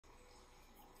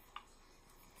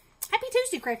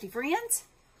Tuesday, Crafty Friends.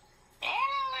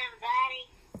 Hello,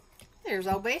 everybody. There's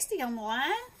old Bestie on the line.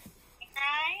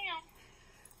 I am.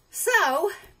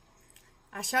 So,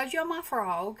 I showed you my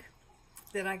frog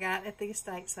that I got at the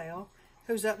estate sale,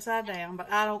 who's upside down,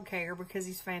 but I don't care because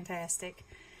he's fantastic.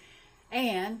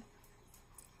 And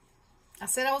I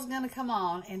said I was going to come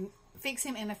on and fix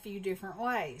him in a few different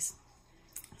ways.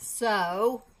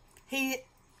 So,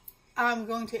 I'm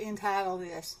going to entitle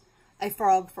this A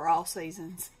Frog for All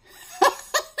Seasons.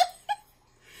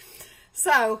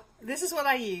 So, this is what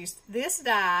I used. This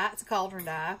die, it's a cauldron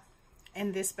die,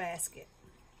 and this basket.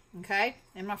 Okay?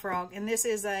 And my frog. And this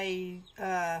is a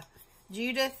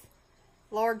Judith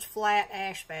large flat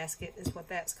ash basket is what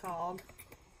that's called.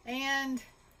 And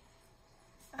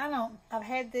I've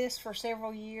had this for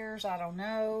several years. I don't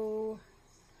know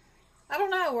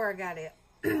where I got it.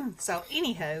 So,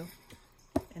 anywho,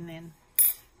 and then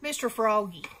Mr.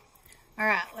 Froggy.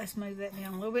 Alright, let's move that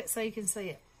down a little bit so you can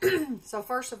see it. So,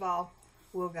 first of all,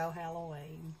 we'll go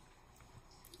Halloween.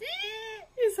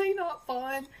 Is he not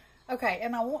fun? Okay,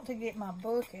 and I want to get my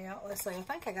book out. Let's see, I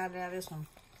think I got it out of this one.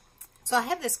 So, I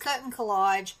have this cut and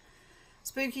collage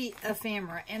spooky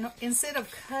ephemera, and instead of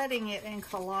cutting it and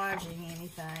collaging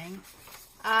anything,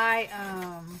 I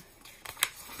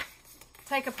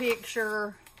take a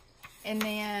picture and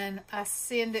then I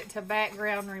send it to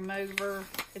Background Remover.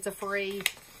 It's a free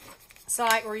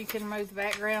site where you can remove the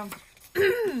background.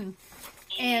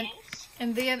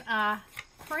 and then I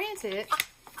print it.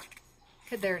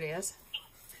 There it is.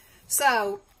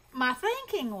 So my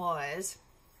thinking was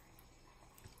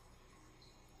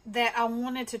that I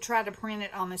wanted to try to print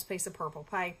it on this piece of purple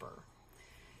paper.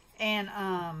 And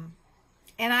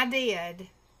I did.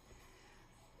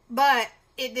 But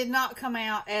it did not come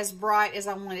out as bright as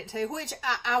I wanted it to, which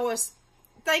I was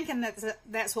thinking that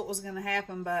that's what was going to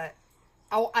happen, but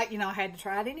I had to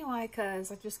try it anyway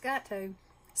because I just got to.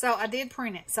 So I did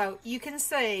print it. So you can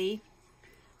see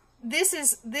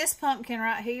this pumpkin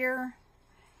right here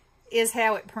is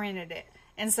how it printed it.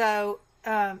 And so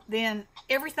then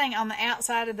everything on the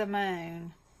outside of the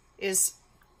moon is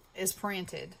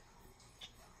printed.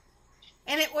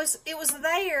 And it was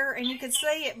there and you could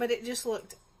see it, but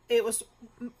it was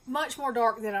much more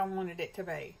dark than I wanted it to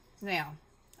be. Now,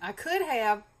 I could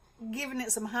have given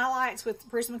it some highlights with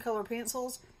Prismacolor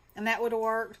pencils, and that would have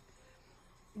worked.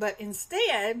 But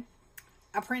instead,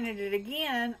 I printed it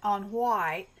again on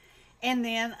white, and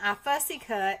then I fussy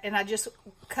cut, and I just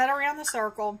cut around the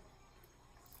circle,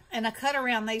 and I cut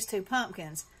around these two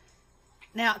pumpkins.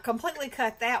 Now, I completely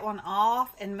cut that one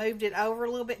off and moved it over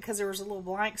a little bit because there was a little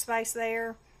blank space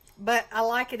there. But I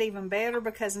like it even better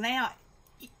because now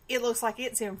it looks like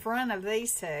it's in front of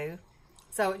these two.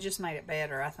 So it just made it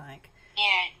better, I think. Yeah,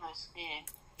 it was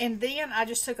good. And then I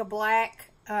just took a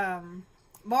black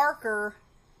marker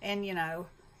and,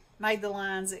 made the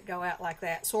lines that go out like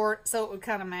that. So it would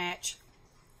kind of match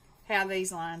how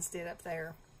these lines did up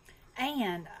there.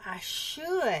 And I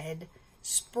should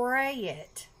spray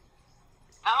it.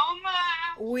 Oh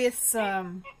my! With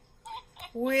some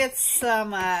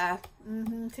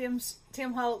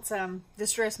Tim Holtz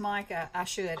Distress Mica. I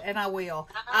should, and I will.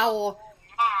 I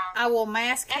will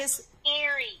mask That's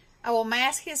scary. I will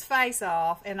mask his face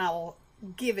off, and I will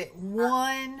give it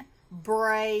one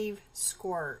brave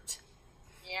squirt.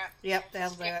 Yep,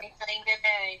 that'll do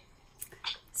it.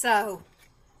 So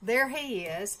there he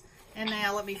is. And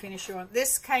now let me finish showing.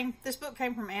 This book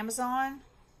came from Amazon,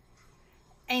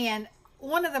 and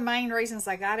one of the main reasons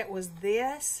I got it was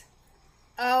this.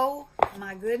 Oh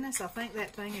my goodness, I think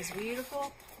that thing is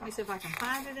beautiful. Let me see if I can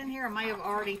find it in here. I may have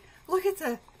already look at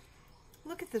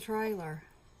the trailer.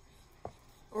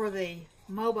 Or the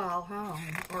mobile home,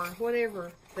 or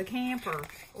whatever, the camper,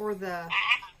 or the,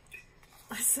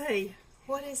 let's see,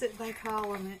 what is it they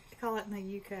call it in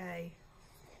the UK?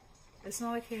 It's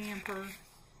not a camper.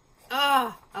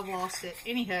 Ah, I've lost it.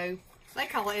 Anywho, they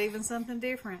call it even something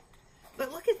different.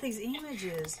 But look at these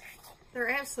images. They're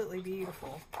absolutely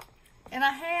beautiful. And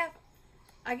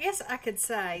I guess I could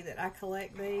say that I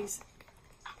collect these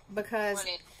because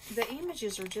the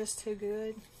images are just too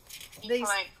good.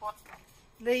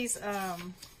 These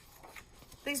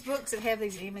books that have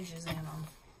these images in them.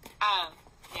 Oh,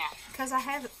 yeah. Because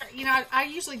I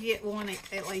usually get one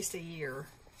at least a year.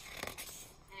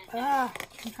 I'm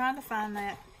trying to find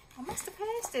that. I must have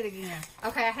passed it again.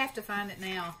 Okay, I have to find it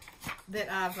now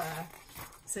that I've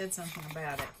said something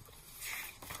about it.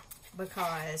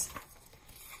 Because,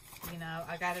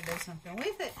 I got to do something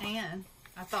with it. And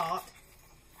I thought,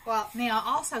 now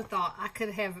I also thought I could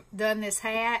have done this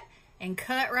hat and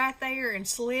cut right there and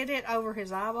slid it over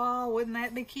his eyeball. Wouldn't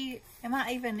that be cute? Am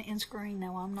I even in screen?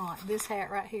 No, I'm not. This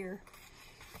hat right here.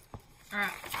 All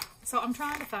right. So I'm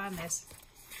trying to find this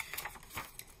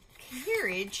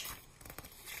carriage.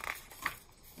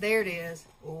 There it is.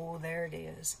 Oh, there it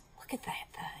is. Look at that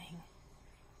thing.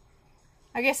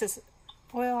 I guess it's,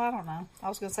 well, I don't know. I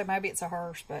was going to say maybe it's a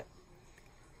hearse, but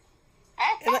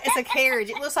it's a carriage.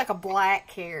 It looks like a black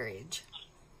carriage.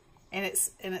 And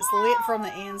it's lit from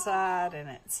the inside, and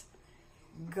it's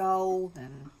gold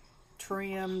and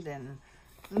trimmed, and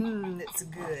it's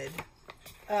good.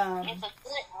 It's a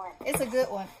good one. It's a good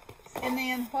one. And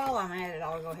then while I'm at it,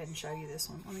 I'll go ahead and show you this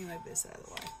one. Let me move this out of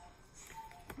the way.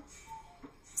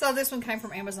 So this one came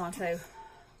from Amazon too.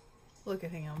 Look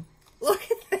at him. Look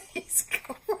at these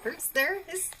cords. They're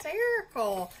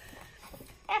hysterical.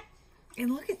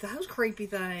 And look at those creepy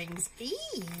things.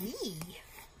 Eee.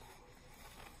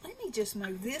 Let me just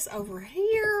move this over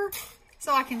here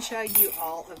so I can show you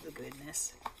all of the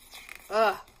goodness.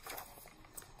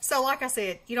 So like I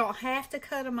said, you don't have to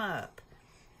cut them up.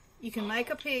 You can make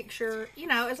a picture, you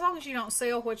know, as long as you don't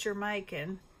sell what you're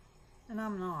making. And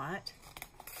I'm not.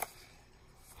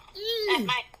 That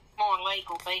makes it more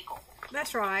legal.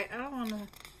 That's right. I don't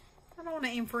want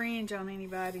to infringe on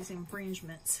anybody's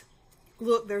infringements.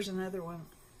 Look, there's another one.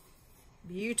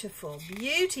 Beautiful,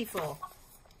 beautiful.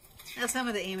 Now some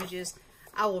of the images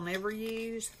I will never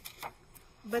use,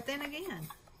 but then again,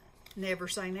 never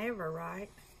say never, right?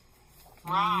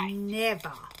 Right.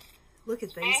 Never. Look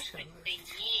at these Especially colors. for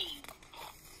you.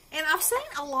 And I've seen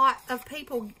a lot of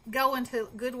people go into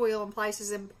Goodwill and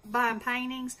places and buying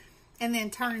paintings and then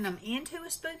turning them into a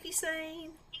spooky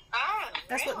scene. Oh,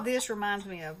 That's really? what this reminds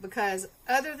me of, because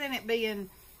other than it being,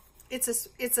 it's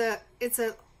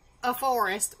a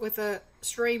forest with a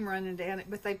stream running down it,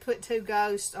 but they put two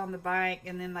ghosts on the bank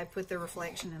and then they put their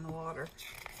reflection in the water.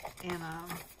 And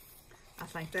I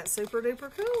think that's super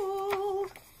duper cool.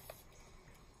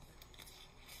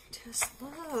 Just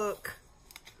look.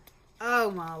 Oh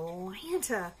my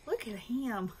Lanta. Look at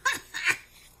him.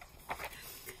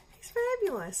 He's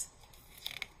fabulous.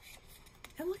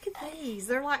 And look at these.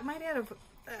 They're like made out of,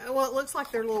 well, it looks like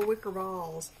they're little wicker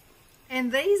balls.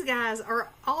 And these guys are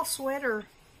all sweater.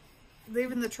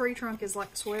 Even the tree trunk is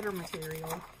like sweater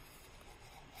material.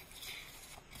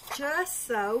 Just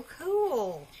so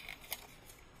cool.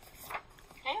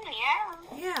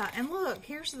 Yeah, and look,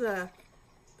 here's the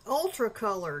ultra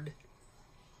colored,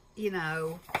 you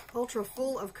know, ultra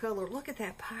full of color. Look at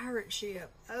that pirate ship.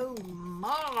 Oh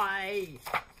my.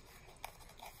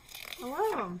 I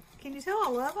love them. Can you tell I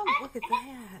love them? Look at that.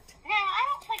 No, I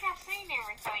don't think I've seen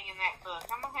everything in that book.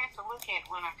 I'm going to have to look at it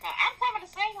when I come. I'm coming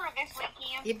to see her this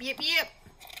weekend. Yep.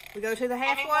 We go to the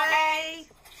halfway.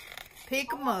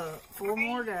 Pick them up. 4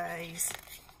 more days.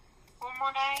 4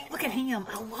 more days? Look at him.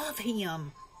 I love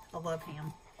him. I love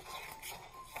him.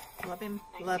 Love him.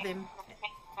 Love him.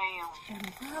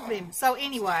 And love him. So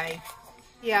anyway,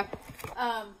 yeah.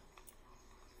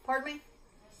 Pardon me?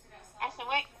 I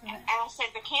said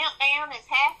the countdown is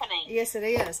happening. Yes, it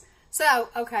is. So,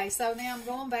 okay, so now I'm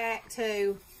going back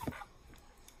to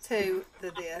the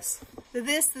this. The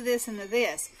this, and the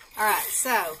this. All right,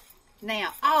 so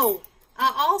now, I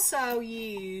also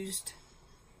used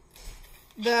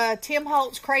the Tim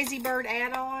Holtz Crazy Bird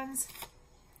add-ons.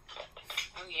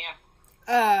 Oh, yeah.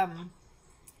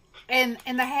 And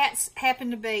the hats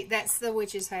happen to be, that's the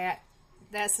witch's hat.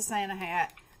 That's the Santa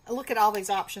hat. Look at all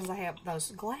these options. I have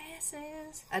those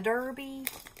glasses, a derby,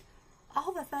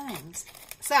 all the things.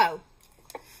 So,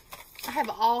 I have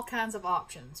all kinds of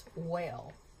options.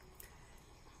 Well,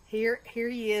 here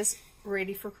he is,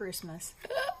 ready for Christmas.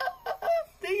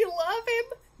 Do you love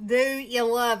him? Do you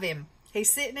love him?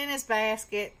 He's sitting in his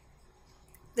basket.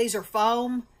 These are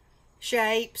foam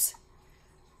shapes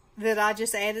that I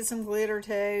just added some glitter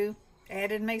to.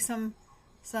 Added me some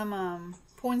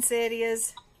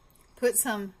poinsettias. Put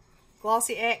some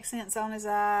glossy accents on his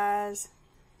eyes.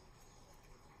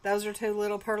 Those are 2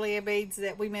 little pearly beads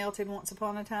that we melted once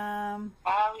upon a time.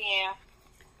 Oh, yeah.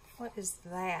 What is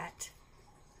that?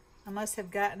 I must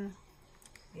have gotten,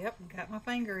 yep, got my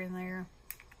finger in there.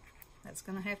 That's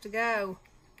going to have to go.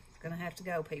 It's going to have to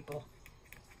go, people.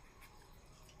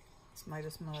 It's made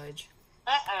a smudge.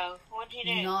 Uh-oh. What'd you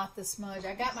do? Not the smudge.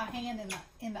 I got my hand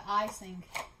in the icing.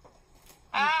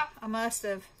 Ah. I must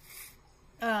have.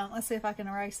 Let's see if I can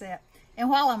erase that. And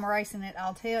while I'm erasing it,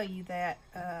 I'll tell you that,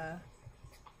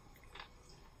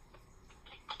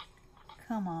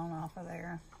 come on off of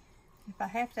there. If I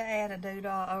have to add a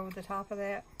doodah over the top of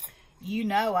that, you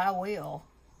know I will.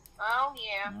 Oh,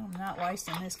 yeah. I'm not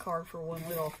wasting this card for one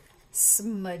little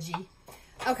smudgy.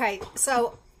 Okay,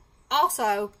 so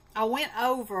also, I went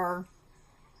over,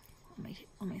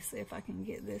 let me see if I can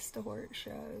get this to where it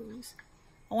shows.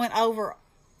 I went over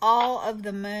all of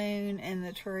the moon and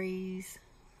the trees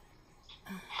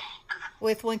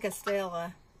with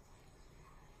Winkastella.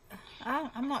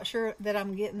 I'm not sure that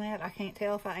I'm getting that. I can't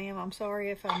tell if I am. I'm sorry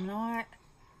if I'm not.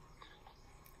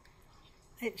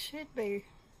 It should be.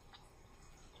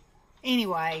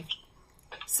 Anyway,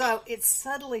 so it's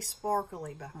subtly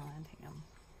sparkly behind him.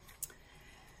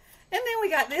 And then we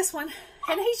got this one,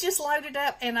 and he's just loaded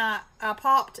up, and I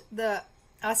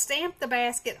stamped the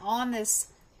basket on this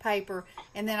paper,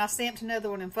 and then I stamped another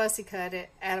one and fussy cut it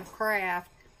out of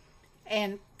craft,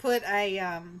 and put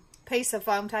a piece of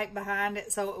foam tape behind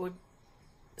it so it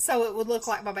would look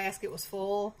like my basket was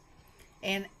full,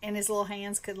 and his little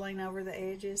hands could lean over the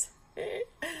edges.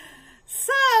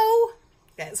 So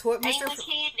that's what Mr.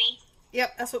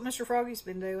 Yep, that's what Mr. Froggy's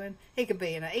been doing. He could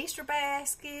be in an Easter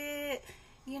basket.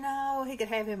 You know, he could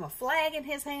have him a flag in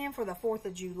his hand for the 4th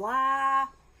of July.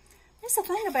 That's the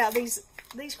thing about these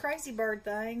crazy bird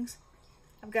things.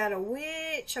 I've got a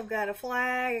witch, I've got a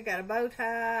flag, I've got a bow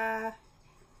tie,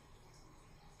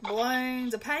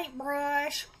 balloons, a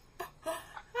paintbrush.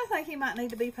 I think he might need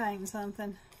to be painting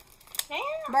something. Yeah.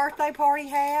 Birthday party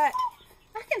hat.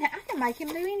 I can make him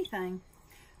do anything.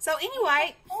 So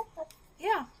anyway,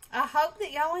 yeah, I hope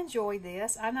that y'all enjoyed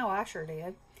this. I know I sure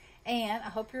did. And I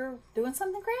hope you're doing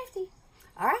something crafty.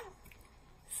 All right.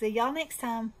 See y'all next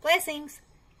time. Blessings.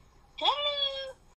 Toodaloo.